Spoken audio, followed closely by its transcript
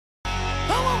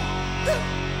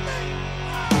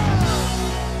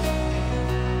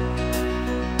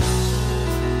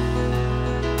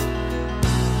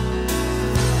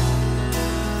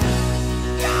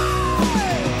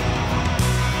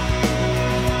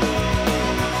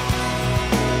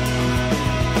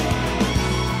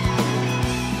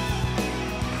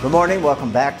Good morning.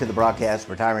 Welcome back to the Broadcast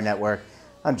Retirement Network.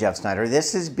 I'm Jeff Snyder.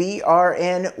 This is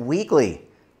BRN Weekly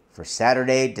for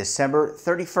Saturday, December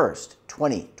 31st,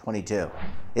 2022.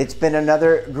 It's been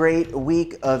another great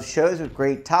week of shows with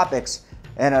great topics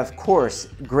and, of course,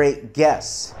 great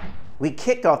guests. We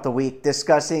kicked off the week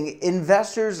discussing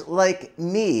investors like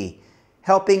me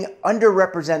helping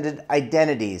underrepresented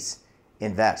identities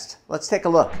invest. Let's take a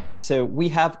look. So we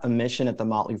have a mission at the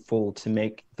Motley Fool to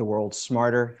make the world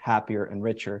smarter, happier, and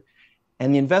richer.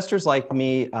 And the Investors Like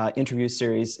Me interview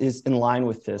series is in line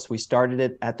with this. We started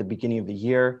it at the beginning of the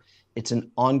year. It's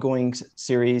an ongoing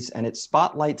series, and it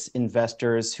spotlights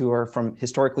investors who are from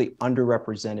historically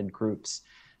underrepresented groups.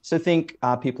 So think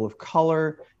people of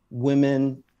color,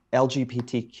 women,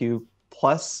 LGBTQ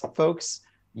plus folks,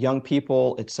 young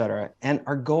people, et cetera. And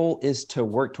our goal is to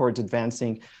work towards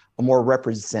advancing a more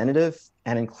representative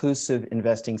and inclusive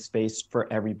investing space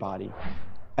for everybody.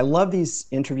 I love these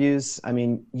interviews. I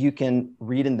mean, you can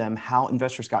read in them how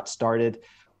investors got started,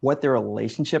 what their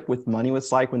relationship with money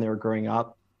was like when they were growing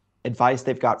up, advice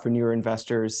they've got for newer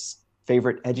investors,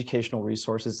 favorite educational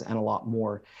resources, and a lot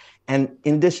more. And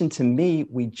in addition to me,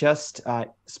 we just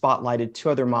spotlighted two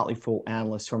other Motley Fool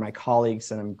analysts who are my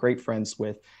colleagues and I'm great friends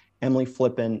with, Emily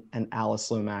Flippen and Alice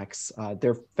Lomax.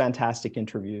 They're fantastic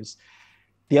interviews.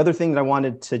 The other thing that I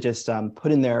wanted to just put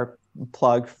in there,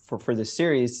 plug for this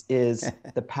series, is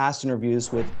the past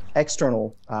interviews with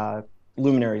external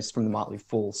luminaries from the Motley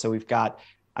Fool. So we've got,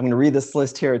 I'm going to read this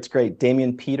list here. It's great.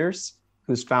 Damian Peters,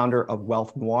 who's founder of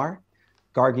Wealth Noir,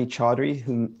 Gargi Chaudhry,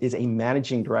 who is a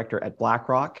managing director at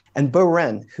BlackRock, and Bo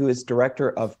Ren, who is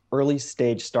director of early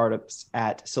stage startups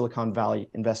at Silicon Valley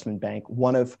Investment Bank,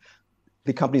 one of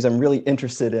the companies I'm really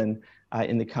interested in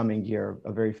the coming year,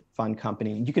 a very fun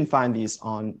company. You can find these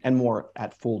on and more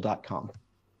at fool.com.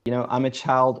 You know, I'm a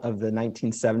child of the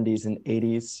 1970s and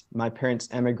 80s. My parents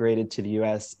emigrated to the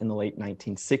US in the late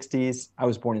 1960s. I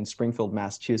was born in Springfield,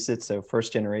 Massachusetts, so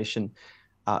first generation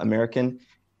American.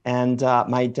 And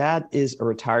my dad is a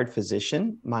retired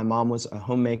physician. My mom was a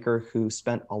homemaker who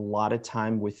spent a lot of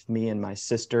time with me and my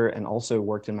sister and also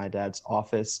worked in my dad's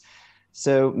office.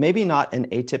 So maybe not an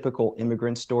atypical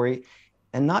immigrant story,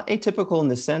 and not atypical in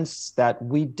the sense that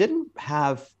we didn't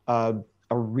have a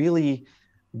really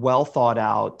well thought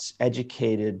out,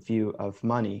 educated view of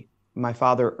money. My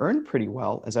father earned pretty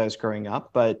well as I was growing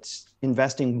up, but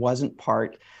investing wasn't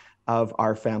part of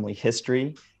our family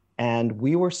history. And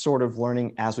we were sort of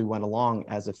learning as we went along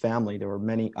as a family. There were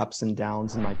many ups and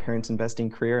downs in my parents' investing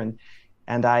career.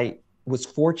 And I was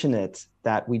fortunate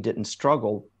that we didn't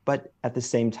struggle. But at the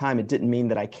same time, it didn't mean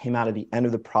that I came out at the end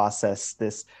of the process,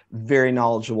 this very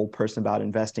knowledgeable person about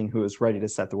investing who was ready to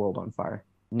set the world on fire.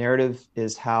 Narrative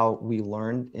is how we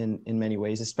learn in many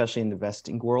ways, especially in the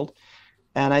investing world.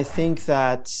 And I think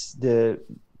that the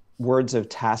words of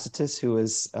Tacitus, who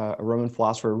is a Roman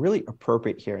philosopher, are really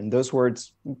appropriate here. And those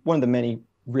words, one of the many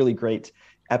really great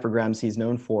epigrams he's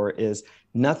known for is,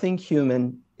 "Nothing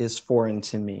human is foreign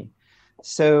to me."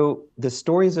 So the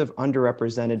stories of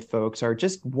underrepresented folks are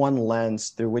just one lens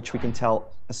through which we can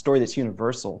tell a story that's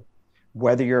universal.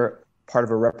 Whether you're part of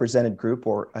a represented group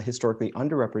or a historically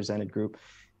underrepresented group,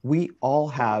 we all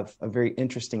have a very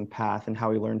interesting path in how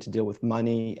we learn to deal with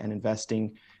money and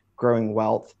investing, growing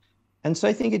wealth. And so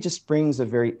I think it just brings a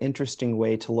very interesting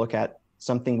way to look at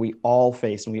something we all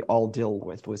face and we all deal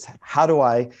with, was how do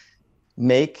I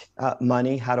make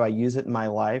money? How do I use it in my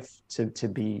life to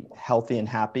be healthy and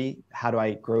happy? How do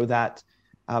I grow that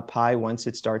pie once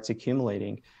it starts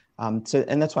accumulating? And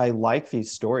that's why I like these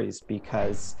stories,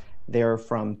 because they're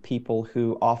from people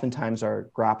who oftentimes are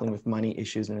grappling with money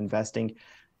issues and investing,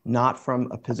 not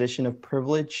from a position of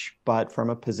privilege, but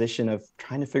from a position of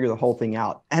trying to figure the whole thing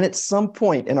out. And at some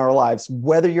point in our lives,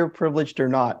 whether you're privileged or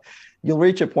not, you'll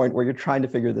reach a point where you're trying to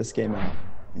figure this game out.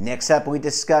 Next up, we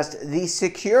discussed the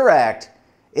Secure Act.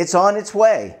 It's on its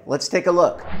way. Let's take a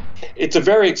look. It's a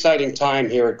very exciting time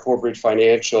here at Corebridge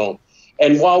Financial.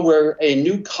 And while we're a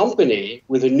new company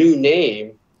with a new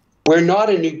name, we're not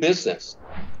a new business.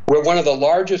 We're one of the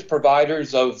largest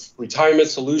providers of retirement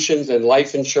solutions and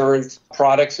life insurance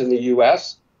products in the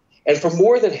U.S. And for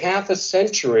more than half a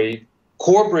century,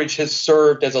 Corebridge has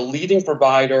served as a leading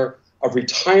provider of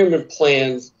retirement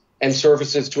plans and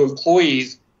services to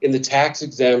employees in the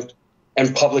tax-exempt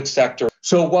and public sector.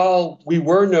 So while we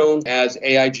were known as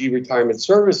AIG Retirement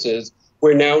Services,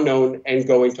 we're now known and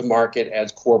going to market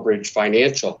as Corebridge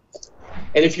Financial.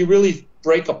 And if you really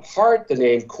break apart the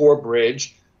name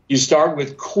Corebridge, you start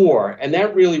with core, and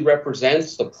that really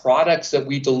represents the products that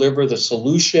we deliver, the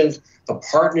solutions, the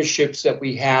partnerships that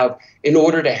we have in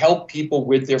order to help people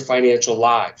with their financial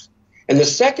lives. And the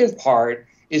second part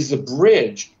is the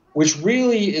bridge which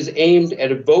really is aimed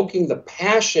at evoking the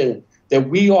passion that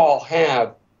we all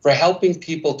have for helping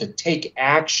people to take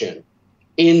action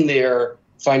in their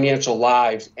financial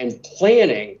lives and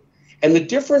planning. And the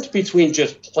difference between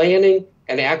just planning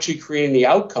and actually creating the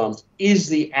outcomes is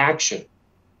the action.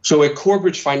 So at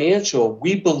Corebridge Financial,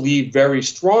 we believe very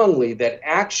strongly that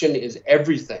action is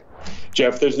everything.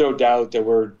 Jeff, there's no doubt that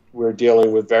we're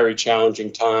dealing with very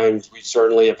challenging times. We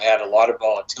certainly have had a lot of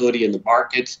volatility in the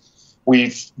markets.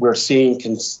 We're seeing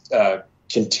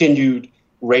continued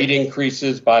rate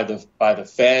increases by the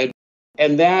Fed,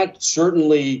 and that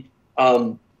certainly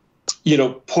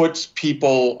puts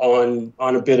people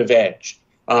on a bit of edge.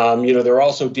 They're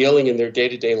also dealing in their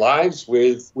day-to-day lives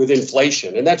with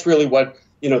inflation, and that's really what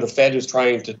the Fed is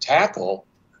trying to tackle.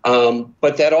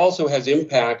 But that also has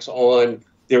impacts on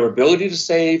their ability to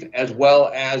save as well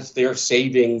as their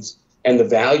savings and the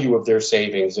value of their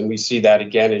savings. And we see that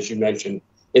again, as you mentioned,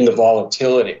 in the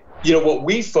volatility. What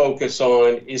we focus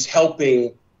on is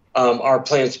helping our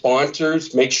plan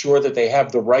sponsors make sure that they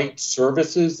have the right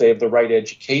services, they have the right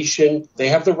education, they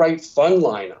have the right fund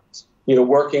lineups,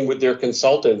 working with their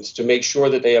consultants to make sure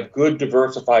that they have good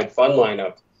diversified fund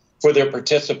lineups for their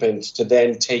participants to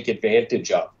then take advantage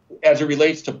of. As it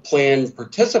relates to plan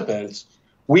participants,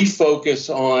 we focus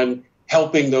on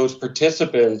helping those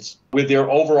participants with their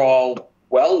overall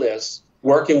wellness,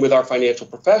 working with our financial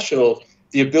professionals,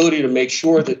 the ability to make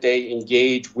sure that they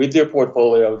engage with their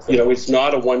portfolios. It's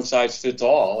not a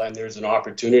one-size-fits-all, and there's an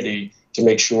opportunity to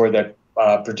make sure that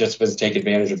participants take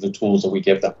advantage of the tools that we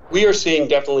give them. We are seeing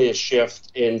definitely a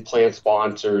shift in plan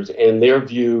sponsors and their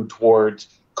view towards,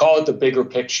 call it the bigger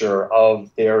picture of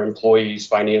their employees'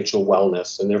 financial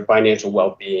wellness and their financial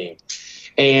well-being.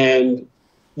 And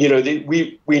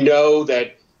we know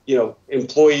that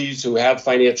employees who have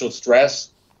financial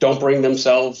stress don't bring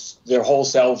their whole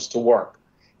selves to work,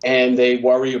 and they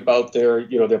worry about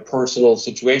their personal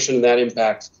situation, and that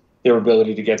impacts their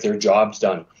ability to get their jobs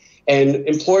done. And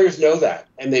employers know that,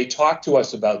 and they talk to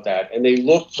us about that, and they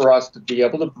look for us to be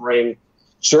able to bring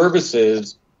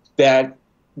services that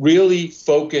really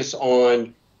focus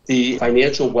on the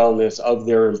financial wellness of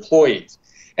their employees.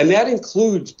 And that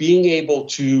includes being able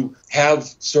to have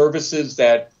services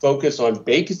that focus on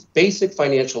basic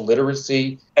financial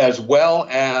literacy, as well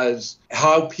as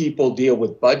how people deal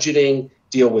with budgeting,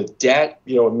 deal with debt.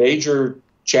 A major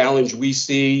challenge we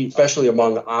see, especially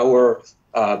among our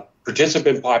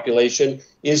participant population,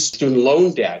 is student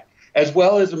loan debt, as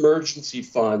well as emergency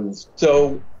funds.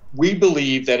 So we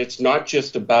believe that it's not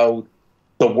just about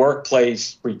the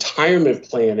workplace retirement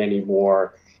plan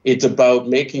anymore. It's about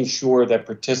making sure that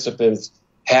participants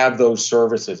have those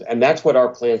services. And that's what our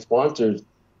plan sponsors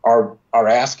are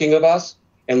asking of us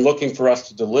and looking for us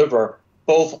to deliver,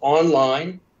 both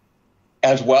online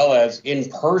as well as in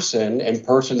person and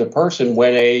person to person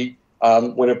when a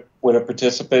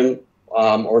participant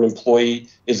or an employee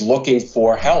is looking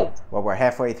for help. Well, we're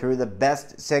halfway through the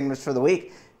best segments for the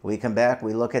week. We come back,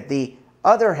 we look at the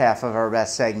other half of our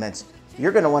best segments.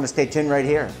 You're going to want to stay tuned right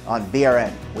here on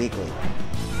BRN Weekly.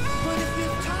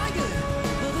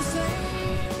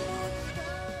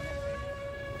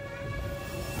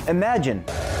 Imagine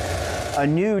a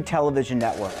new television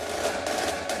network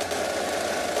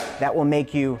that will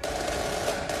make you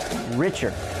richer,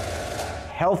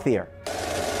 healthier,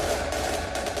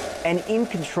 and in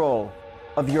control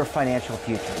of your financial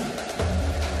future.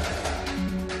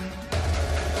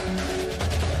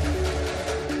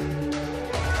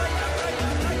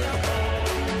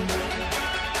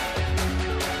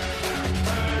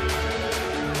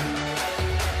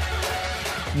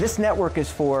 This network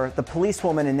is for the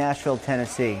policewoman in Nashville,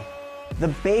 Tennessee, the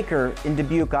baker in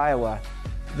Dubuque, Iowa,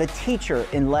 the teacher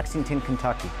in Lexington,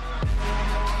 Kentucky.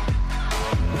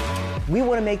 We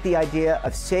want to make the idea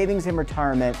of savings and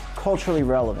retirement culturally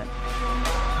relevant.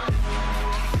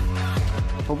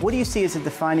 But what do you see as a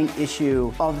defining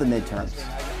issue of the midterms?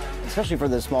 Especially for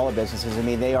the smaller businesses. I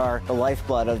mean, they are the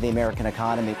lifeblood of the American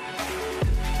economy.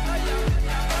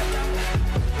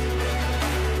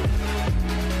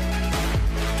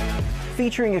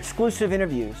 Featuring exclusive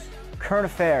interviews, current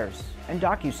affairs, and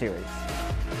docuseries.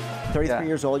 33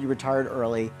 years old, you retired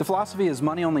early. The philosophy is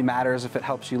money only matters if it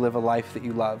helps you live a life that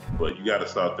you love. But you got to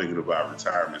start thinking about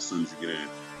retirement as soon as you get in.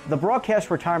 The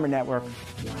Broadcast Retirement Network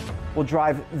will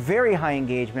drive very high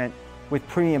engagement with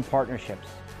premium partnerships.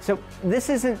 So this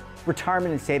isn't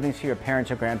retirement and savings for your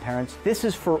parents or grandparents. This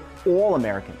is for all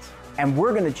Americans. And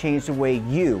we're going to change the way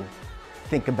you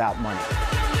think about money.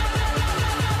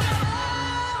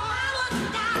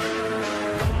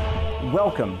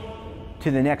 Welcome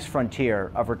to the next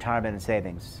frontier of retirement and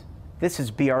savings. This is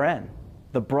BRN,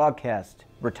 the Broadcast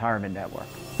Retirement Network.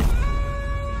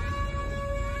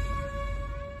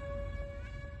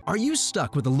 Are you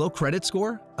stuck with a low credit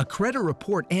score? A credit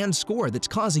report and score that's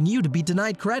causing you to be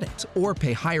denied credit or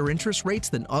pay higher interest rates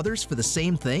than others for the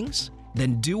same things?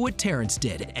 Then do what Terrence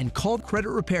did and call Credit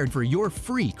Repaired for your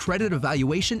free credit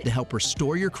evaluation to help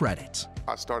restore your credit.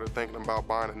 I started thinking about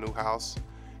buying a new house,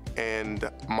 and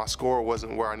my score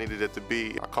wasn't where I needed it to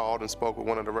be. I called and spoke with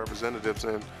one of the representatives,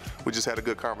 and we just had a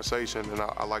good conversation, and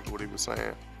I liked what he was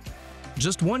saying.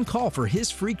 Just one call for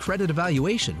his free credit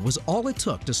evaluation was all it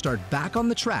took to start back on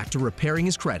the track to repairing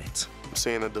his credit. I'm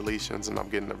seeing the deletions and I'm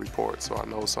getting the report, so I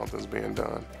know something's being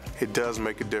done. It does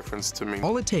make a difference to me.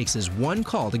 All it takes is one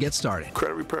call to get started.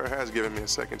 Credit Repair has given me a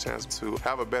second chance to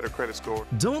have a better credit score.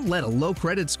 Don't let a low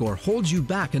credit score hold you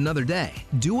back another day.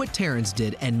 Do what Terrence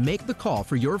did and make the call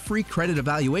for your free credit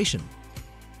evaluation.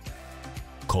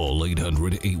 Call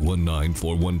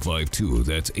 800-819-4152.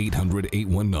 That's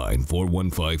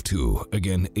 800-819-4152.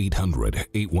 Again,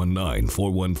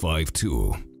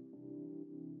 800-819-4152.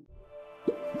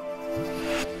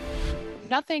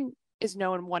 Nothing is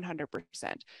known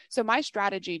 100%. So my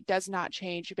strategy does not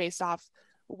change based off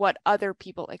what other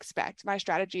people expect. My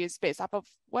strategy is based off of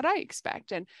what I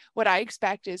expect. And what I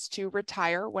expect is to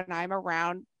retire when I'm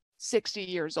around 60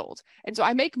 years old. And so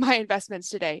I make my investments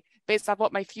today based off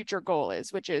what my future goal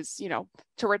is, which is, to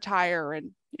retire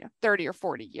in 30 or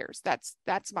 40 years. That's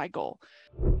my goal.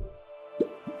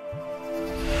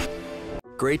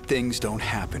 Great things don't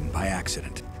happen by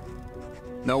accident.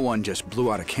 No one just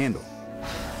blew out a candle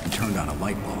and turned on a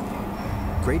light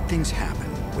bulb. Great things happen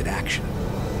with action.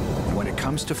 And when it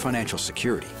comes to financial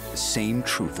security, the same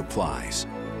truth applies.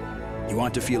 You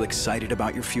want to feel excited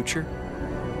about your future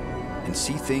and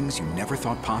see things you never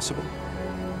thought possible?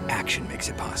 Action makes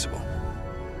it possible.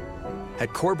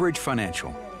 At Corebridge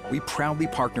Financial, we proudly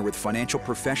partner with financial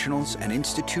professionals and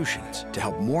institutions to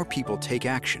help more people take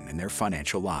action in their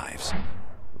financial lives.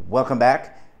 Welcome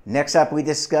back. Next up, we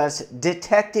discuss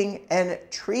detecting and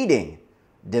treating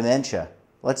dementia.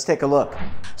 Let's take a look.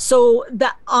 So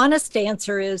the honest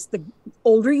answer is the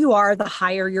older you are, the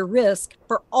higher your risk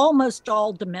for almost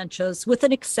all dementias, with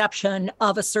an exception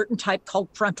of a certain type called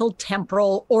frontal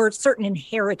temporal or certain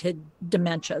inherited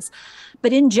dementias.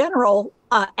 But in general,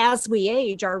 as we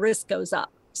age, our risk goes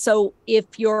up. So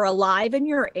if you're alive and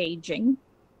you're aging,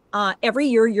 every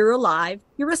year you're alive,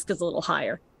 your risk is a little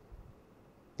higher.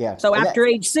 Yeah. So after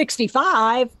age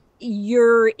 65,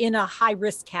 you're in a high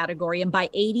risk category. And by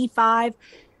 85,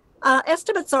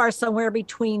 estimates are somewhere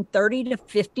between 30 to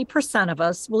 50% of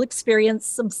us will experience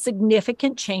some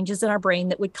significant changes in our brain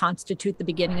that would constitute the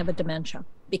beginning of a dementia.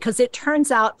 Because it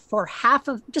turns out for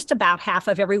just about half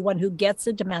of everyone who gets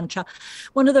a dementia,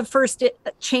 one of the first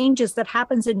changes that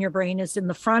happens in your brain is in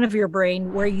the front of your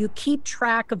brain, where you keep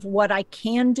track of what I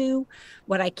can do,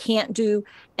 what I can't do,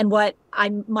 and what I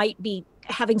might be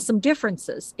having some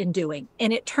differences in doing.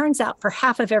 And it turns out for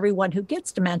half of everyone who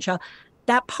gets dementia,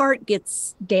 that part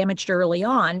gets damaged early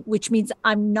on, which means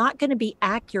I'm not going to be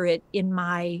accurate in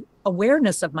my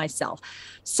awareness of myself.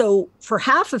 So for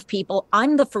half of people,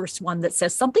 I'm the first one that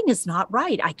says something is not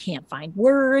right. I can't find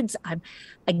words. I'm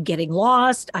getting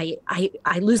lost. I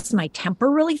lose my temper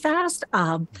really fast.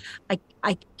 I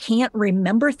can't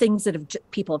remember things that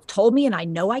people have told me, and I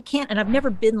know I can't. And I've never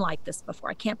been like this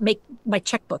before. I can't make my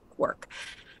checkbook work.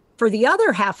 For the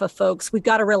other half of folks, we've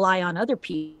got to rely on other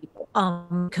people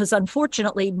because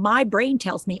unfortunately, my brain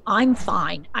tells me I'm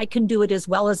fine. I can do it as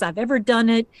well as I've ever done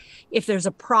it. If there's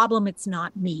a problem, it's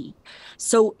not me.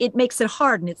 So it makes it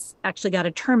hard. And it's actually got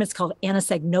a term. It's called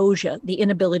anosognosia, the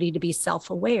inability to be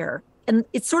self-aware. And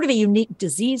it's sort of a unique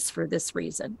disease for this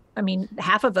reason. I mean,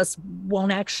 half of us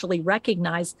won't actually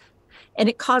recognize, and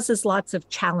it causes lots of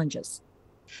challenges.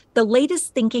 The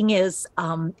latest thinking is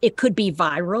it could be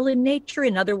viral in nature.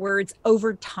 In other words,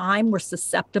 over time, we're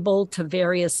susceptible to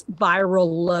various viral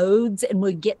loads, and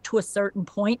we get to a certain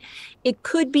point. It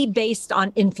could be based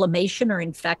on inflammation or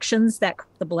infections that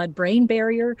the blood-brain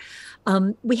barrier.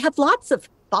 We have lots of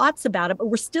thoughts about it, but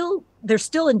they're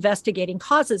still investigating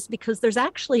causes, because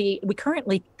we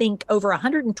currently think over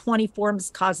 120 forms,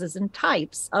 causes, and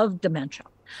types of dementia.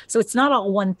 So it's not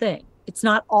all one thing. It's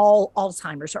not all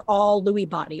Alzheimer's or all Lewy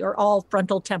body or all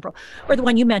frontal temporal, or the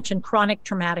one you mentioned, chronic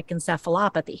traumatic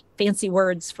encephalopathy, fancy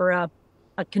words for a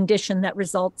condition that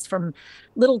results from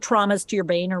little traumas to your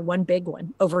brain or one big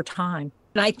one over time.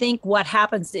 And I think what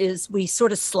happens is we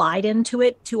sort of slide into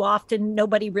it too often.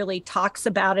 Nobody really talks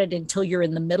about it until you're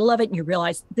in the middle of it and you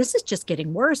realize this is just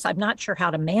getting worse. I'm not sure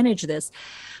how to manage this.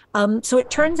 So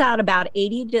it turns out about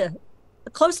 80 to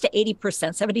close to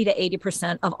 80%, 70 to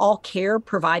 80% of all care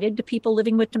provided to people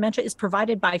living with dementia is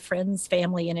provided by friends,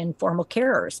 family, and informal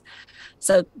carers.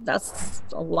 So that's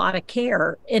a lot of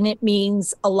care. And it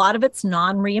means a lot of it's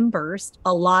non-reimbursed.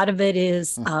 A lot of it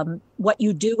is what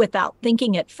you do without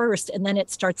thinking at first, and then it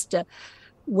starts to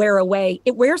wear away.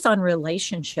 It wears on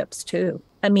relationships too.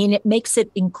 I mean, it makes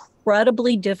it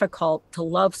incredibly difficult to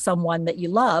love someone that you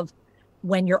love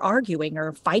when you're arguing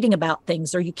or fighting about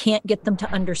things, or you can't get them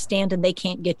to understand and they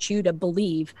can't get you to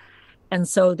believe. And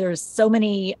so there's so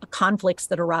many conflicts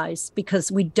that arise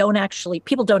because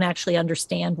people don't actually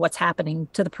understand what's happening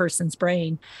to the person's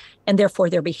brain, and therefore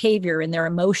their behavior and their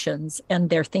emotions and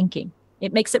their thinking.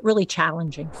 It makes it really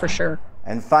challenging for sure.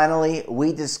 And finally,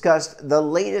 we discussed the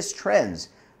latest trends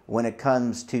when it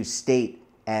comes to state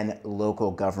and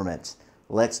local governments.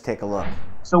 Let's take a look.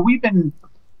 So we've been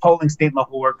polling state and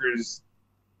local workers,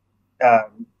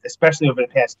 especially over the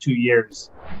past 2 years,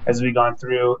 as we've gone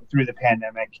through the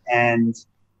pandemic, and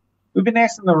we've been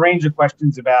asking them a range of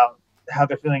questions about how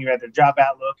they're feeling about their job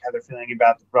outlook, how they're feeling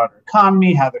about the broader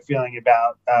economy, how they're feeling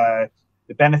about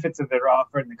the benefits that they're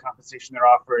offered and the compensation they're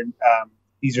offered.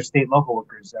 These are state and local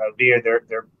workers via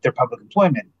their public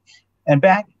employment. And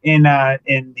back in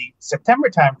the September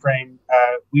timeframe,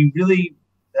 we really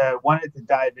wanted to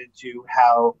dive into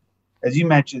how, as you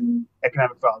mentioned,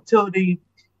 economic volatility,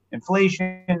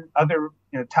 inflation, other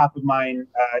top of mind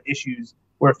issues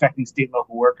were affecting state and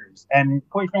local workers. And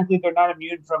quite frankly, they're not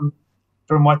immune from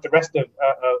what the rest of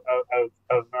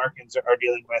Americans are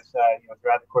dealing with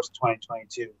throughout the course of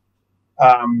 2022.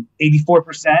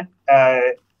 84%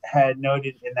 had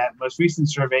noted in that most recent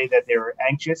survey that they were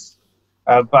anxious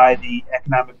by the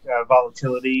economic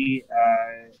volatility,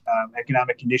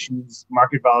 economic conditions,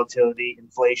 market volatility,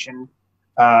 inflation.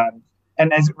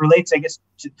 And as it relates, I guess,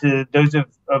 to those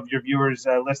of your viewers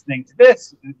listening to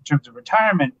this, in terms of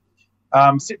retirement,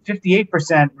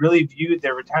 58% really viewed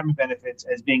their retirement benefits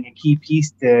as being a key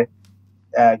piece to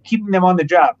keeping them on the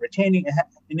job,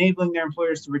 enabling their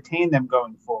employers to retain them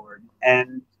going forward.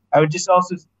 And I would just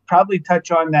also probably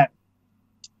touch on that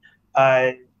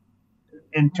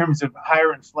in terms of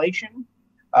higher inflation,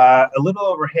 a little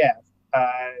over half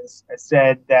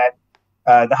said that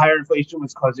the higher inflation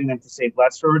was causing them to save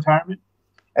less for retirement.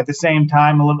 At the same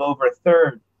time, a little over a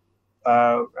third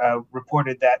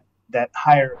reported that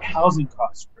higher housing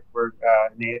costs were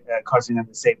causing them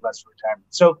to save less for retirement.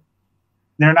 So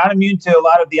they're not immune to a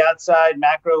lot of the outside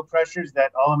macro pressures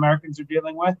that all Americans are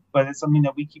dealing with, but it's something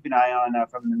that we keep an eye on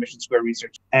from the Mission Square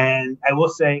research. And I will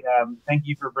say thank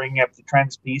you for bringing up the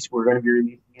trends piece. We're going to be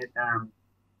releasing it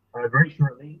very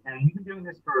shortly. And we've been doing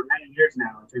this for many years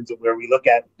now in terms of where we look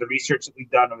at the research that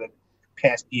we've done over the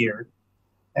past year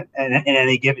and in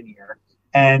any given year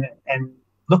and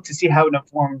look to see how it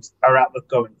informs our outlook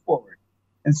going forward.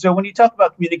 And so when you talk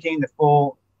about communicating the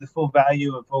full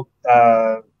value of full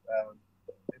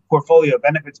portfolio of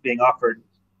benefits being offered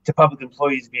to public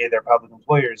employees via their public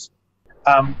employers,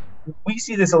 we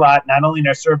see this a lot, not only in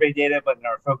our survey data, but in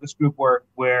our focus group work,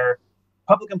 where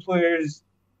public employers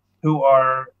who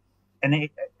are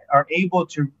able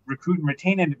to recruit and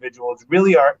retain individuals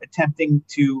really are attempting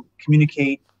to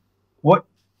communicate what,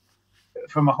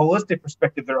 from a holistic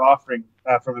perspective, they're offering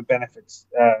from a benefits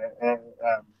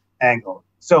angle.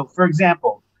 So, for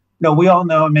example, we all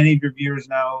know, and many of your viewers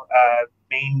know,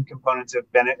 main components of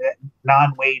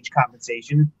non-wage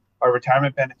compensation are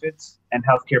retirement benefits and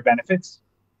healthcare benefits.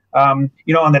 On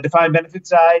the defined benefit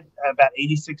side, about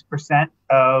 86%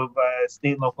 of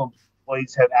state and local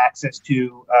employees have access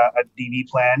to a DB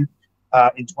plan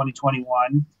in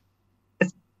 2021.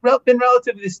 It's been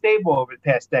relatively stable over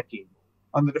the past decade.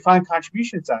 On the defined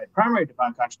contribution side, primary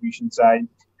defined contribution side,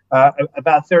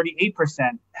 about 38%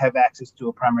 have access to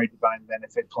a primary defined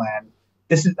benefit plan.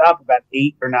 This is up about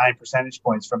 8 or 9 percentage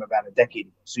points from about a decade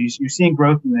ago. So you're seeing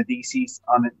growth on the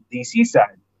DC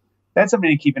side. That's something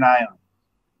to keep an eye on.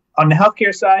 On the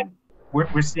healthcare side,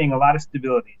 we're seeing a lot of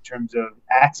stability in terms of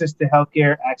access to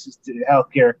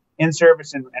healthcare in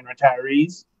service and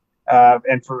retirees,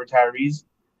 and for retirees.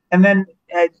 And then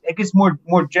I guess more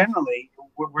generally,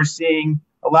 we're seeing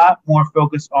a lot more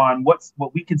focus on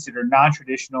what we consider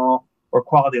non-traditional or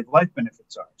quality of life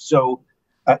benefits are. So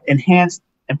enhanced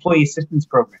employee assistance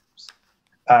programs,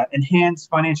 enhanced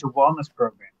financial wellness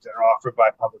programs that are offered by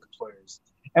public employers.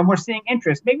 And we're seeing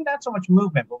interest, maybe not so much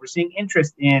movement, but we're seeing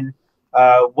interest in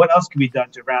what else can be done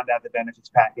to round out the benefits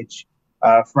package,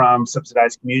 from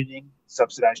subsidized commuting,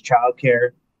 subsidized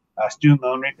childcare, student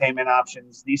loan repayment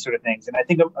options, these sort of things. And I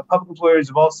think public employers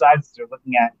of all sizes are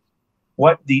looking at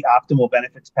what the optimal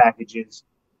benefits package is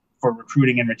for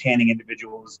recruiting and retaining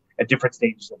individuals at different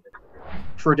stages of their career.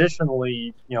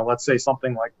 Traditionally, let's say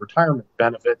something like retirement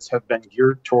benefits have been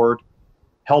geared toward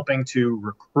helping to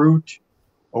recruit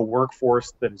a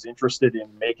workforce that is interested in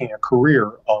making a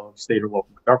career of state or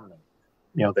local government.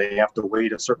 They have to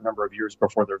wait a certain number of years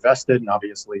before they're vested, and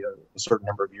obviously a certain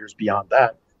number of years beyond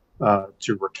that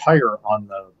to retire on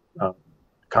the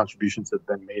contributions that have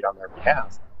been made on their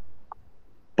behalf.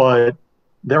 But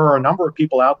there are a number of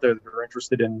people out there that are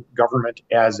interested in government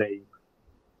as a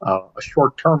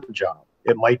short-term job.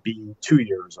 It might be 2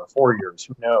 years or 4 years,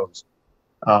 who knows?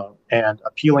 And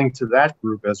appealing to that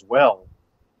group as well,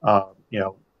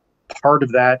 part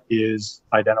of that is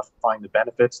identifying the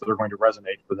benefits that are going to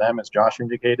resonate for them, as Josh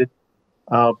indicated.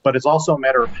 But it's also a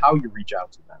matter of how you reach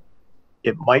out to them.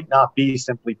 It might not be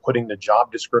simply putting the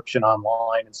job description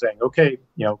online and saying, okay,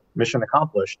 mission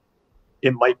accomplished.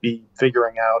 It might be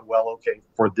figuring out, well, okay,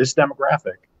 for this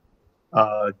demographic,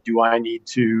 do I need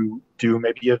to do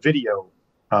maybe a video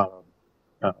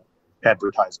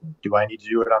advertisement? Do I need to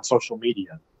do it on social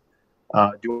media?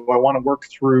 Do I want to work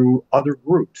through other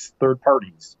groups, third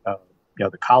parties?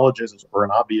 The colleges are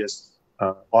an obvious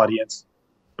audience,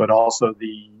 but also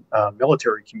the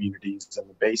military communities and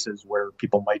the bases where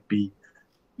people might be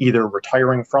either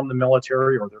retiring from the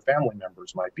military or their family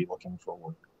members might be looking for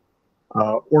work.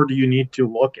 Or do you need to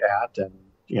look at, and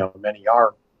many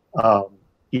are,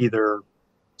 either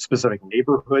specific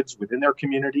neighborhoods within their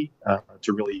community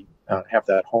to really have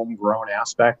that homegrown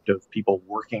aspect of people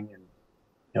working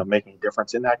and making a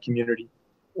difference in that community,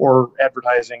 or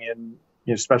advertising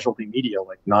in specialty media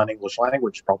like non-English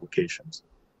language publications.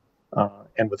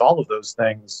 And with all of those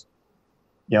things,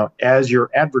 as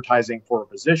you're advertising for a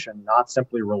position, not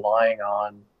simply relying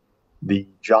on the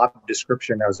job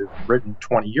description as it was written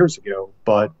 20 years ago,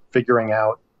 but figuring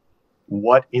out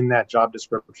what in that job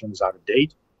description is out of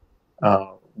date,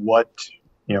 what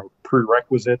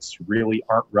prerequisites really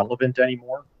aren't relevant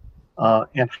anymore,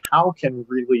 and how can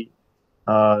really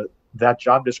that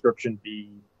job description be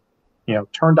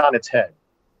turned on its head,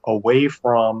 away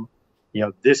from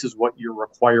this is what you're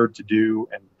required to do,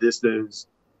 and this is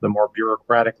the more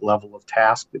bureaucratic level of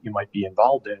task that you might be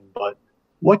involved in, but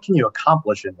what can you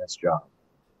accomplish in this job?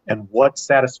 And what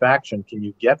satisfaction can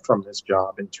you get from this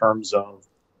job in terms of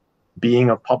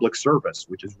being of public service,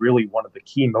 which is really one of the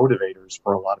key motivators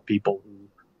for a lot of people who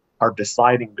are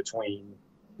deciding between,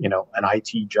 an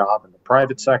IT job in the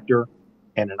private sector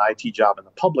and an IT job in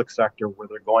the public sector, where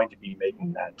they're going to be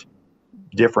making that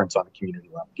difference on a community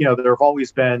level. There have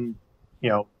always been,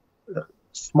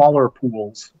 smaller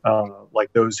pools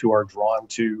like those who are drawn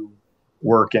to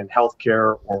work in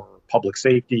healthcare or public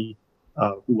safety,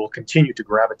 who will continue to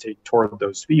gravitate toward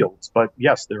those fields. But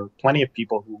yes, there are plenty of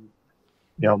people who,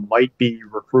 might be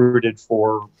recruited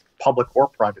for public or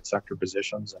private sector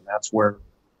positions, and that's where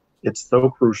it's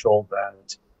so crucial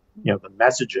that the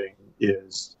messaging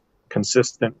is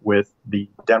consistent with the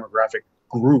demographic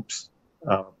groups,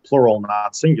 plural,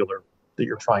 not singular, that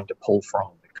you're trying to pull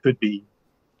from. It could be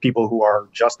people who are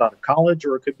just out of college,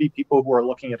 or it could be people who are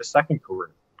looking at a second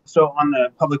career. So on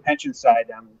the public pension side,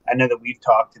 I know that we've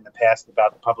talked in the past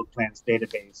about the Public Plans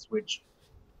Database, which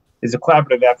is a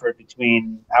collaborative effort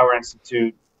between our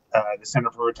institute, the Center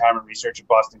for Retirement Research at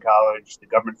Boston College, the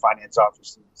Government Finance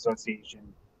Officers Association,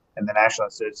 and the National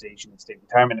Association of State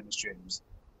Retirement Administrators.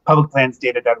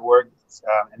 Publicplansdata.org.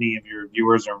 Any of your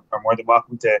viewers are more than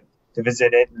welcome to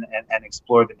visit it and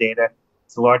explore the data.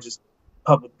 It's the largest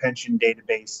public pension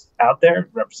database out there. It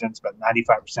represents about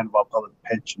 95% of all public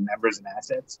pension members and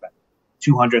assets, about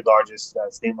 200 largest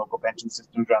state and local pension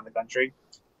systems around the country.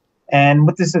 And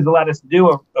what this has allowed us to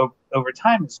do over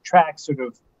time is track sort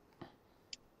of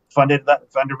funded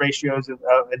ratios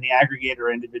in the aggregate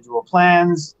or individual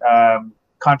plans,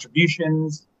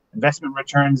 contributions, investment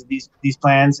returns of these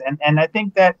plans. And I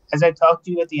think that as I talked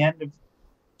to you at the end of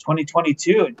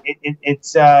 2022,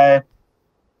 it's an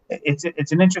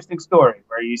interesting story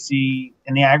where you see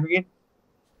in the aggregate,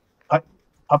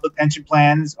 public pension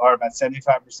plans are about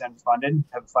 75% funded,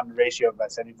 have a funded ratio of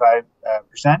about 75%.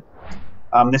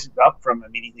 This is up from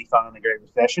immediately following the Great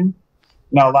Recession.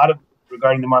 Now,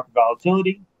 regarding the market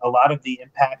volatility, a lot of the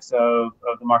impacts of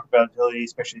the market volatility,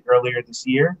 especially earlier this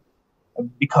year,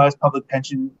 because public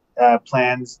pension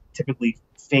plans typically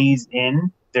phase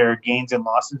in their gains and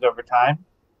losses over time,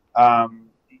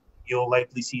 you'll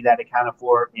likely see that accounted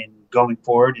for in going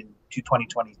forward into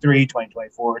 2023,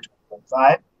 2024,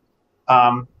 2025.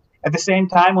 At the same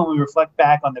time, when we reflect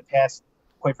back on the past,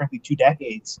 quite frankly, 2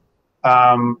 decades,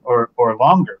 or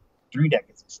longer, 3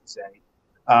 decades, I should say,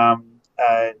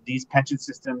 these pension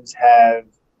systems have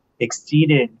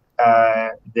exceeded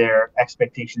their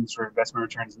expectations for investment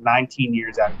returns 19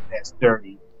 years out of the past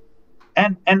 30.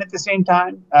 And at the same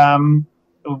time,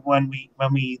 when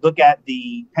we look at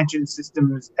the pension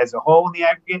systems as a whole in the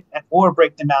aggregate, or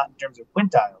break them out in terms of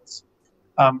quintiles,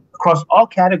 across all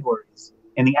categories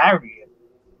in the aggregate,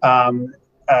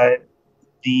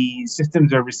 the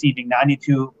systems are receiving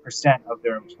 92% of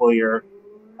their employer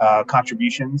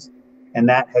contributions, and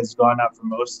that has gone up for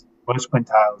most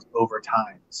quintiles over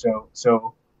time.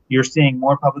 So you're seeing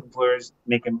more public employers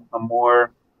making a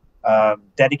more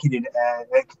dedicated,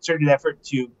 concerted effort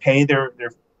to pay their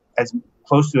as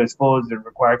close to as full as their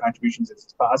required contributions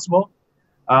as possible.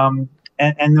 And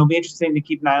it'll be interesting to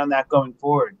keep an eye on that going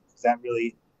forward, because that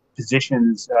really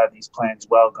positions these plans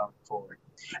well going forward.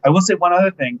 I will say one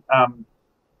other thing.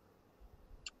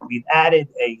 We've added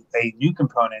a new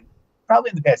component, probably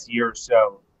in the past year or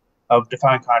so, of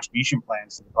defined contribution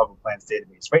plans to the public plans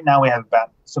database. Right now, we have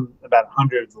about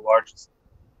 100 of the largest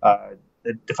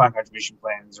the defined contribution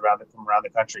plans from around the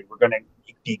country. We're going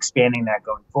to be expanding that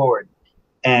going forward.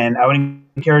 And I would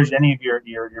encourage any of your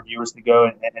viewers to go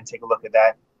and take a look at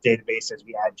that database as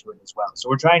we add to it as well. So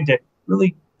we're trying to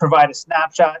really provide a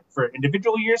snapshot for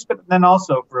individual years, but then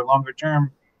also for longer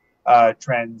term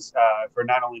trends for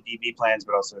not only DB plans,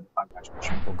 but also defined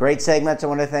contribution. Well, great segments. I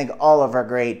want to thank all of our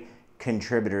great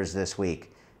contributors this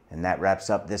week. And that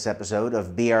wraps up this episode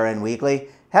of BRN Weekly.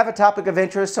 Have a topic of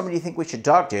interest, somebody you think we should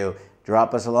talk to,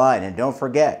 drop us a line. And don't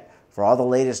forget, for all the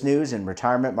latest news in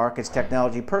retirement, markets,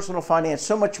 technology, personal finance,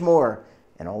 so much more,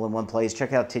 and all in one place,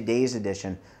 check out today's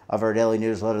edition of our daily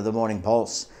newsletter, The Morning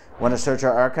Pulse. Want to search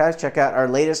our archives, check out our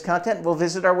latest content, we'll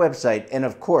visit our website, and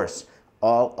of course,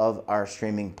 all of our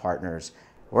streaming partners.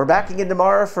 We're back again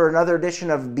tomorrow for another edition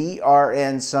of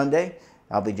BRN Sunday.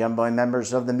 I'll be joined by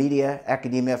members of the media,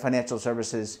 academia, financial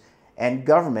services, and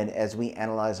government as we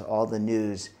analyze all the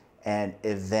news and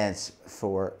events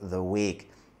for the week.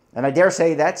 And I dare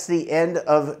say that's the end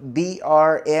of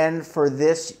BRN for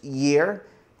this year.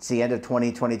 It's the end of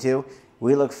 2022.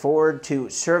 We look forward to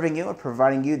serving you and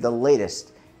providing you the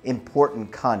latest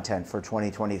important content for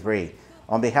 2023.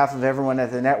 On behalf of everyone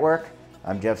at the network,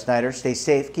 I'm Jeff Snyder. Stay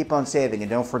safe, keep on saving, and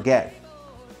don't forget,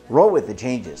 roll with the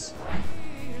changes.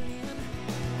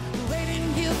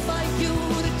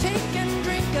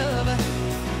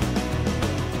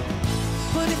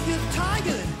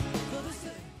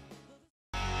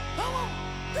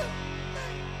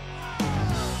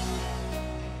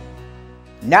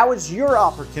 Now is your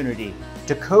opportunity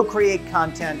to co-create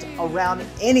content around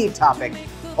any topic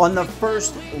on the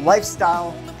First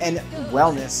Lifestyle and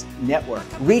Wellness Network.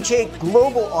 Reach a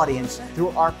global audience through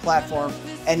our platform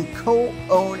and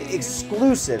co-own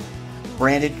exclusive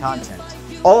branded content.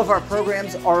 All of our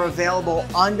programs are available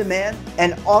on demand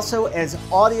and also as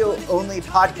audio-only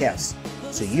podcasts,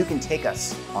 so you can take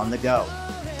us on the go.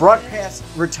 Broadcast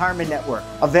Retirement Network,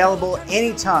 available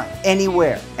anytime,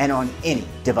 anywhere, and on any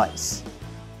device.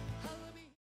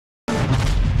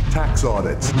 Tax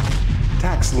audits,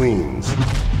 tax liens,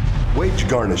 wage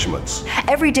garnishments.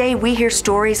 Every day we hear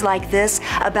stories like this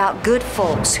about good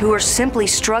folks who are simply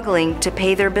struggling to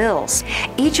pay their bills.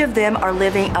 Each of them are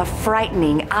living a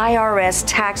frightening IRS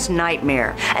tax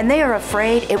nightmare, and they are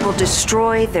afraid it will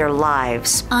destroy their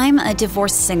lives. I'm a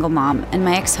divorced single mom, and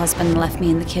my ex-husband left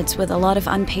me and the kids with a lot of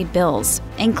unpaid bills,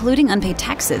 including unpaid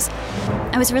taxes.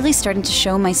 I was really starting to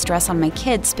show my stress on my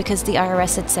kids because the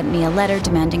IRS had sent me a letter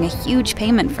demanding a huge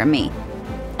payment from me.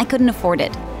 I couldn't afford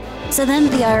it. So then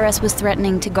the IRS was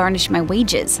threatening to garnish my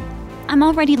wages. I'm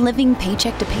already living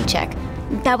paycheck to paycheck.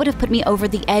 That would have put me over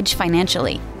the edge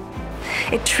financially.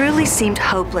 It truly seemed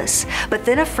hopeless, but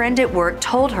then a friend at work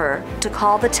told her to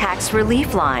call the tax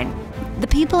relief line. The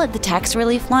people at the tax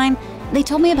relief line, they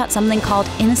told me about something called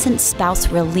innocent spouse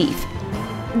relief.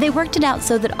 They worked it out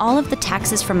so that all of the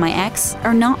taxes from my ex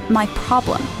are not my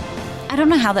problem. I don't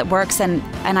know how that works, and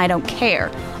I don't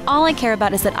care. All I care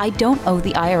about is that I don't owe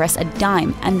the IRS a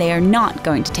dime, and they are not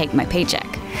going to take my paycheck.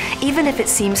 Even if it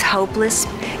seems hopeless,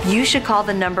 you should call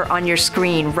the number on your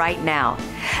screen right now.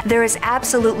 There is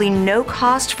absolutely no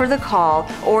cost for the call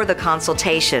or the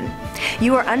consultation.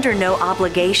 You are under no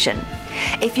obligation.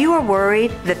 If you are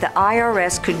worried that the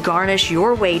IRS could garnish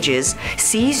your wages,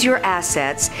 seize your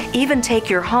assets, even take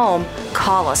your home,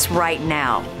 call us right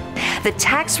now. The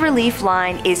Tax Relief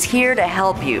Line is here to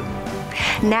help you.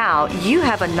 Now you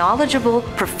have a knowledgeable,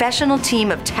 professional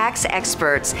team of tax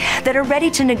experts that are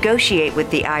ready to negotiate with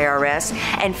the IRS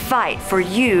and fight for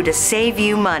you to save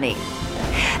you money.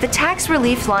 The Tax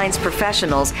Relief Line's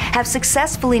professionals have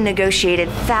successfully negotiated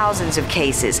thousands of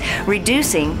cases,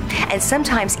 reducing and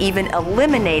sometimes even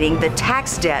eliminating the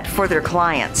tax debt for their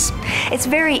clients. It's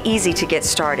very easy to get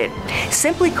started.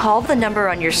 Simply call the number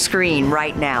on your screen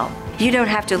right now. You don't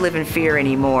have to live in fear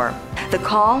anymore. The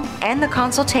call and the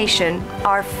consultation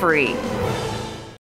are free.